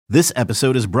This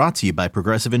episode is brought to you by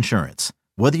Progressive Insurance.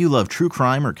 Whether you love true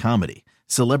crime or comedy,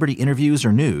 celebrity interviews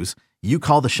or news, you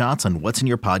call the shots on what's in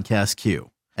your podcast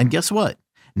queue. And guess what?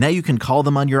 Now you can call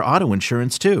them on your auto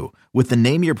insurance too with the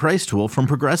Name Your Price tool from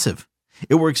Progressive.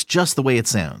 It works just the way it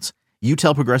sounds. You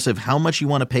tell Progressive how much you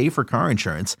want to pay for car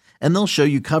insurance, and they'll show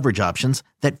you coverage options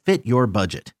that fit your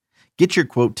budget. Get your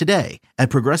quote today at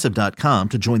Progressive.com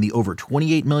to join the over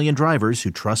 28 million drivers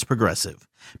who trust Progressive.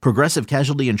 Progressive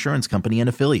Casualty Insurance Company and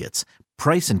Affiliates.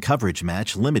 Price and coverage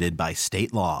match limited by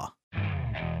state law.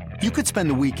 You could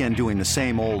spend the weekend doing the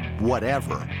same old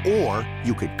whatever, or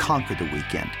you could conquer the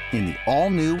weekend in the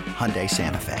all-new Hyundai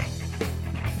Santa Fe.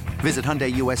 Visit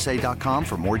HyundaiUSA.com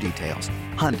for more details.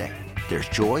 Hyundai, there's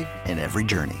joy in every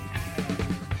journey.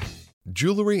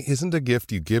 Jewelry isn't a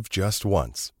gift you give just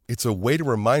once. It's a way to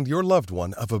remind your loved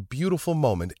one of a beautiful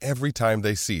moment every time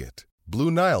they see it. Blue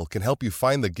Nile can help you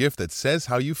find the gift that says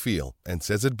how you feel and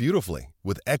says it beautifully,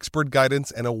 with expert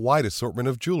guidance and a wide assortment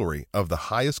of jewelry of the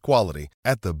highest quality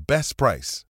at the best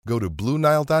price. Go to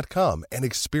BlueNile.com and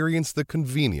experience the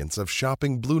convenience of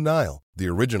shopping Blue Nile, the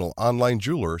original online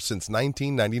jeweler since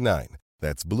 1999.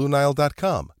 That's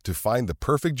BlueNile.com to find the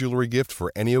perfect jewelry gift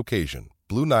for any occasion.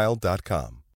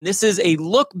 BlueNile.com. This is a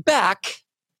look back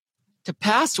to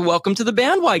past Welcome to the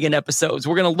Bandwagon episodes.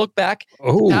 We're going to look back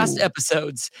to past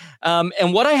episodes.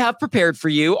 And what I have prepared for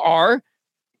you are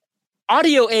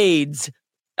audio aids.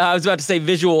 I was about to say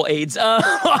visual aids.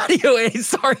 Audio aids.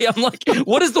 Sorry, I'm like,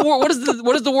 what is the word? What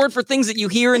is the word for things that you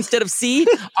hear instead of see?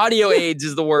 Audio aids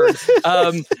is the word.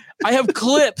 I have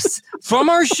clips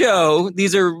from our show.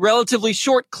 These are relatively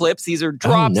short clips. These are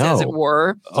drops, as it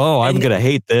were. Oh, I'm going to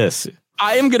hate this.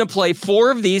 I am going to play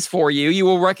 4 of these for you. You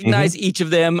will recognize each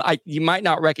of them. You might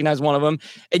not recognize one of them.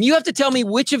 And you have to tell me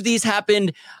which of these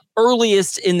happened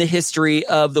earliest in the history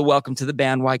of the Welcome to the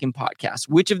Bandwagon podcast.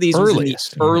 Which of these was in the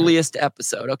earliest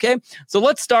episode, okay? So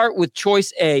let's start with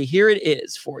choice A. Here it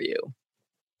is for you.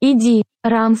 Иди,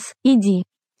 Рамс, иди.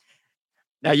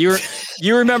 Now, you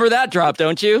remember that drop,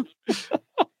 don't you?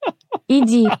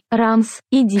 Иди, Рамс,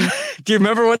 иди. Do you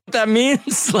remember what that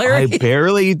means, Larry?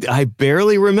 I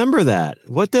barely remember that.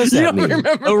 What does that mean?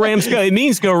 Go Rams, go. It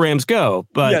means go Rams, go.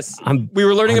 But yes, we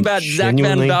were learning about Zach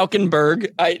Van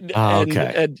Valkenburg.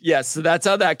 Okay. Yes, so that's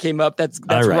how that came up. That's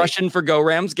right. Russian for go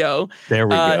Rams, go. There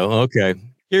we go. Okay.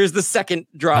 Here's the second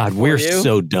drop. God, we're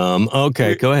so dumb.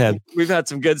 Okay, go ahead. We've had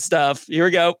some good stuff. Here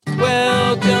we go.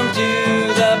 Welcome to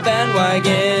the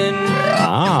bandwagon.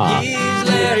 He's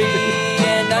Larry.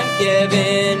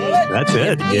 Kevin. That's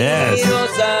it. Yes.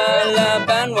 Bienvenidos a la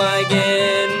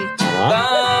bandwagon.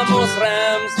 Vamos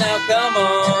Rams, now come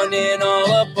on in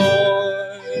all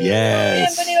aboard.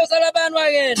 Yes. Bienvenidos a la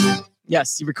bandwagon.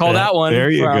 Yes, you recall that one.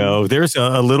 There you go. There's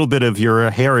a little bit of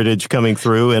your heritage coming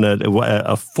through in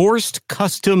a forced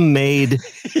custom-made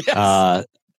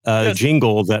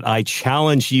jingle that I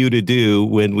challenged you to do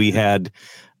when we had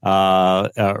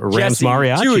Rams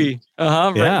Mariachi. Chewy.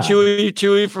 Yeah.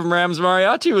 Chewy from Rams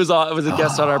Mariachi was a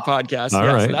guest on our podcast.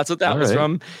 Right. So that's what that was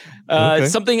from.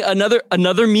 Something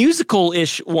another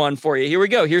musical-ish one for you. Here we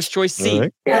go. Here's choice C.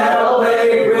 Right.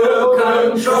 LA will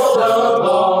control the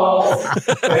ball.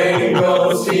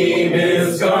 Bengals team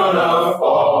is gonna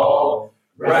fall.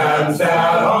 Rams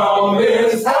at home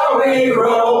is how we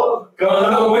roll.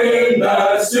 Gonna win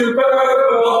the Super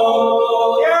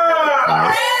Bowl.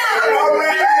 Yeah.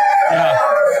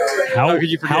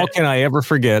 How can I ever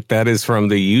forget? That is from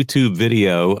the YouTube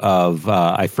video of,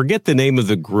 I forget the name of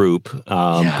the group,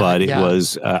 but it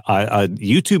was a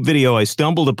YouTube video I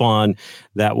stumbled upon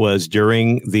that was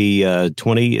during the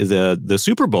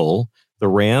Super Bowl, the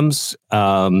Rams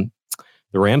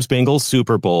Bengals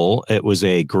Super Bowl. It was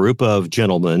a group of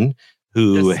gentlemen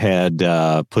who had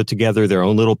put together their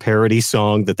own little parody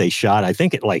song that they shot, I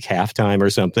think at like halftime or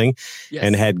something,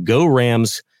 and had Go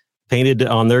Rams painted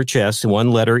on their chest,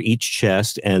 one letter each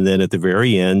chest, and then at the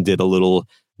very end did a little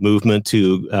movement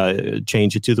to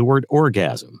change it to the word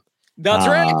orgasm. That's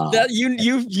right. That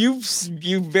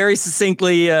you very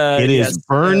succinctly. It is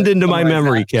burned into my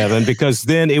memory, Kevin, because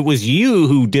then it was you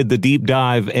who did the deep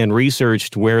dive and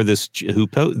researched where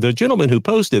the gentleman who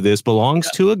posted this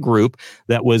belongs to a group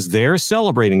that was there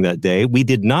celebrating that day. We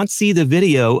did not see the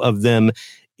video of them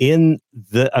in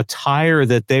the attire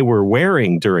that they were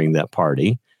wearing during that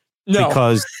party. No.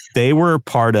 Because they were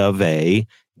part of a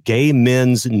gay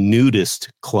men's nudist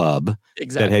club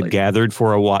that had gathered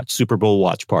for a Super Bowl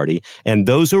watch party. And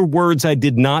those are words I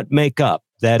did not make up.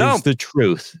 That is the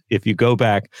truth. If you go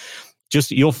back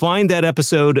you'll find that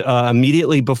episode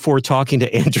immediately before talking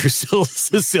to Andrew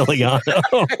Siciliano.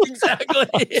 Exactly.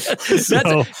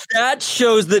 That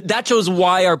shows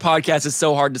why our podcast is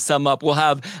so hard to sum up. We'll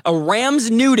have a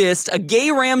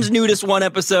gay Rams nudist one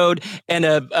episode, and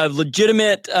a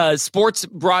legitimate sports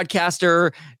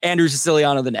broadcaster, Andrew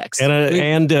Siciliano, the next,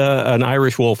 and an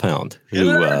Irish wolfhound who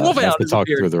has to talk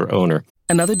to their owner.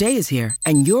 Another day is here,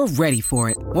 and you're ready for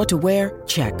it. What to wear?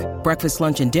 Check. Breakfast,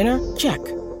 lunch, and dinner? Check.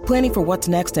 Planning for what's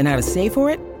next and how to save for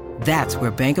it? That's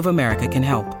where Bank of America can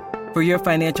help. For your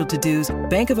financial to-dos,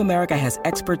 Bank of America has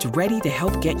experts ready to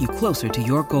help get you closer to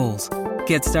your goals.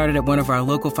 Get started at one of our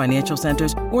local financial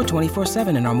centers or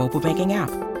 24/7 in our mobile banking app.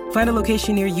 Find a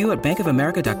location near you at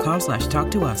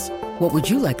bankofamerica.com/talktous. What would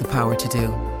you like the power to do?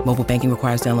 Mobile banking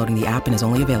requires downloading the app and is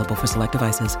only available for select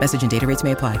devices. Message and data rates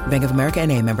may apply. Bank of America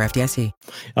N.A., member FDIC.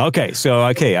 Okay,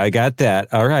 I got that.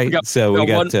 All right, we got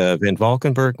Van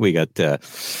Valkenburg, we got the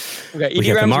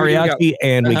mariachi,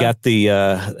 and we got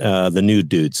the nude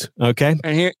dudes. Okay,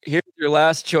 and here's your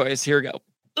last choice. Here we go.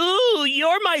 Ooh,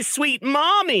 you're my sweet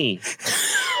mommy.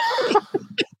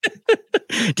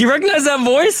 Do you recognize that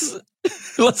voice?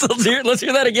 Let's hear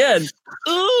that again.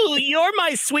 Ooh, you're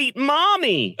my sweet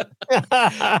mommy.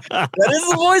 That is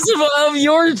the voice of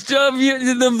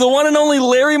the one and only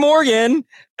Larry Morgan.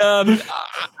 I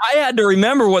had to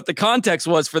remember what the context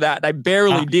was for that. I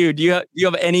barely do. Do you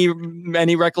have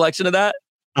any recollection of that?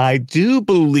 I do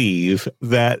believe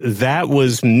that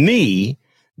was me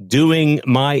doing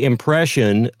my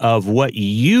impression of what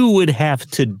you would have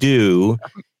to do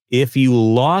if you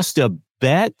lost a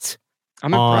bet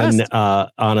on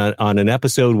an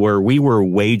episode where we were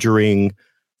wagering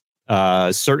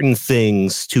certain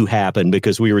things to happen,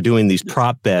 because we were doing these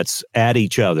prop bets at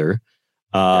each other.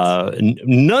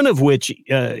 None of which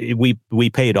we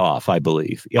paid off, I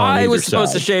believe. I was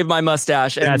supposed to shave my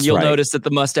mustache, and you'll notice that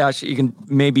the mustache, you can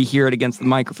maybe hear it against the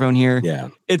microphone here. Yeah,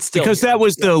 it's still because that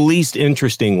was the least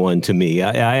interesting one to me.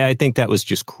 I think that was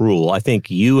just cruel. I think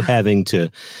you having to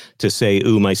say,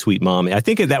 "Ooh, my sweet mommy." I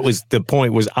think that was the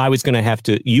point. Was I was going to have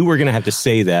to, you were going to have to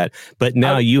say that, but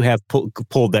now you have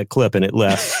pulled that clip, and it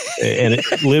left, and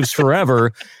it lives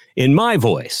forever in my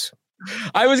voice.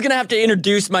 I was going to have to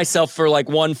introduce myself for like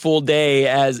one full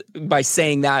day by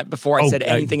saying that before I said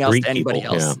anything else to anybody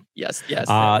else. Yeah. Yes.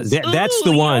 That's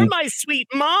the one. You're my sweet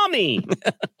mommy.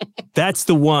 That's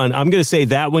the one. I'm going to say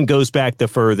that one goes back the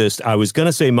furthest. I was going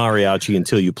to say mariachi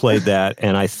until you played that,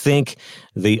 and I think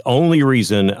the only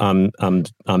reason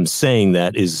I'm saying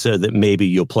that is that maybe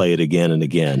you'll play it again and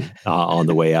again on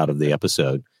the way out of the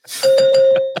episode.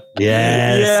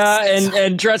 Yes. Yeah,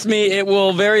 and trust me, it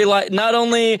will not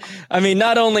only am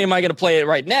I going to play it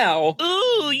right now.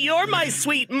 Ooh, you're my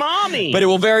sweet mommy. But it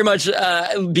will very much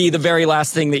be the very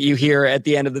last thing that you hear at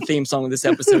the end of the theme song of this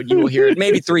episode. You will hear it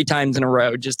maybe 3 times in a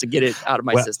row just to get it out of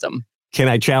my system. Can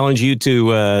I challenge you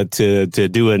to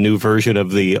do a new version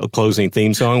of the closing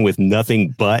theme song with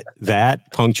nothing but that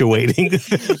punctuating?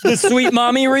 The Sweet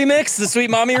Mommy remix? The Sweet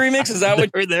Mommy remix? Is that what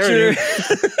you're there?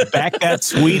 Back that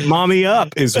sweet mommy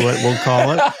up is what we'll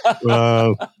call it.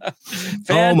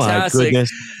 Fantastic. Oh my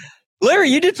goodness. Larry,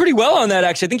 you did pretty well on that,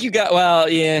 actually. I think you got,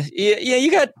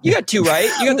 you got 2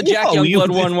 right. You got the Jack Youngblood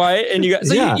one right, and you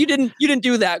didn't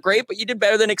do that great, but you did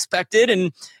better than expected.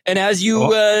 And as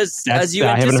you anticipated,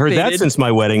 I haven't heard that since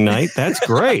my wedding night. That's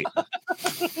great.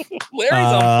 Larry's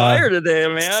on fire today,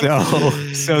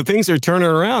 man. So things are turning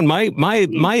around.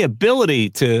 My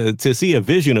ability to see a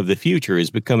vision of the future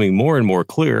is becoming more and more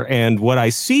clear. And what I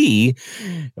see,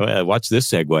 watch this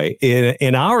segue,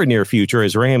 in our near future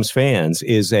as Rams fans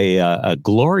is a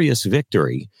glorious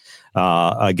victory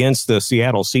against the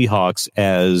Seattle Seahawks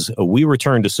as we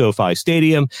return to SoFi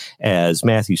Stadium, as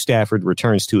Matthew Stafford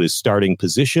returns to his starting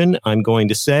position. I'm going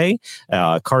to say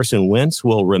Carson Wentz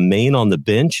will remain on the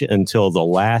bench until the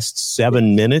last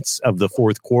 7 minutes of the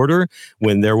fourth quarter,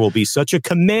 when there will be such a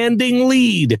commanding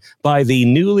lead by the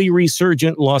newly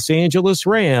resurgent Los Angeles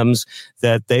Rams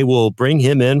that they will bring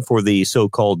him in for the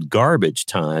so-called garbage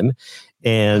time.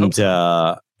 And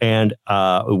there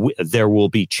will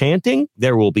be chanting,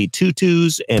 there will be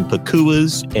tutus and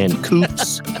pakuas and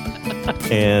coops.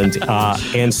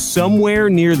 and somewhere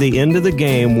near the end of the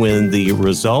game, when the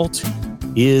result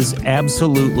is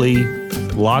absolutely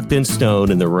locked in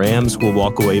stone and the Rams will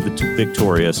walk away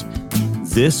victorious,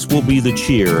 this will be the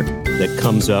cheer that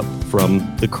comes up from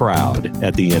the crowd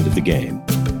at the end of the game.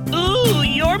 Ooh,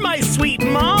 you're my sweet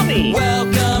mommy.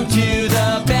 Welcome to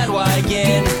the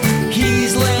bandwagon.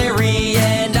 He's Larry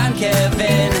and I'm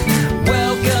Kevin.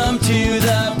 Welcome to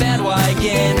the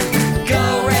bandwagon.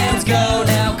 Go Rams, go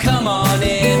now, come on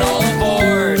in, all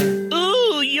aboard.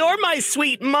 Ooh, you're my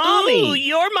sweet mommy. Ooh,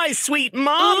 you're my my sweet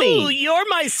mommy. Ooh, you're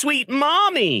my sweet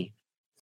mommy.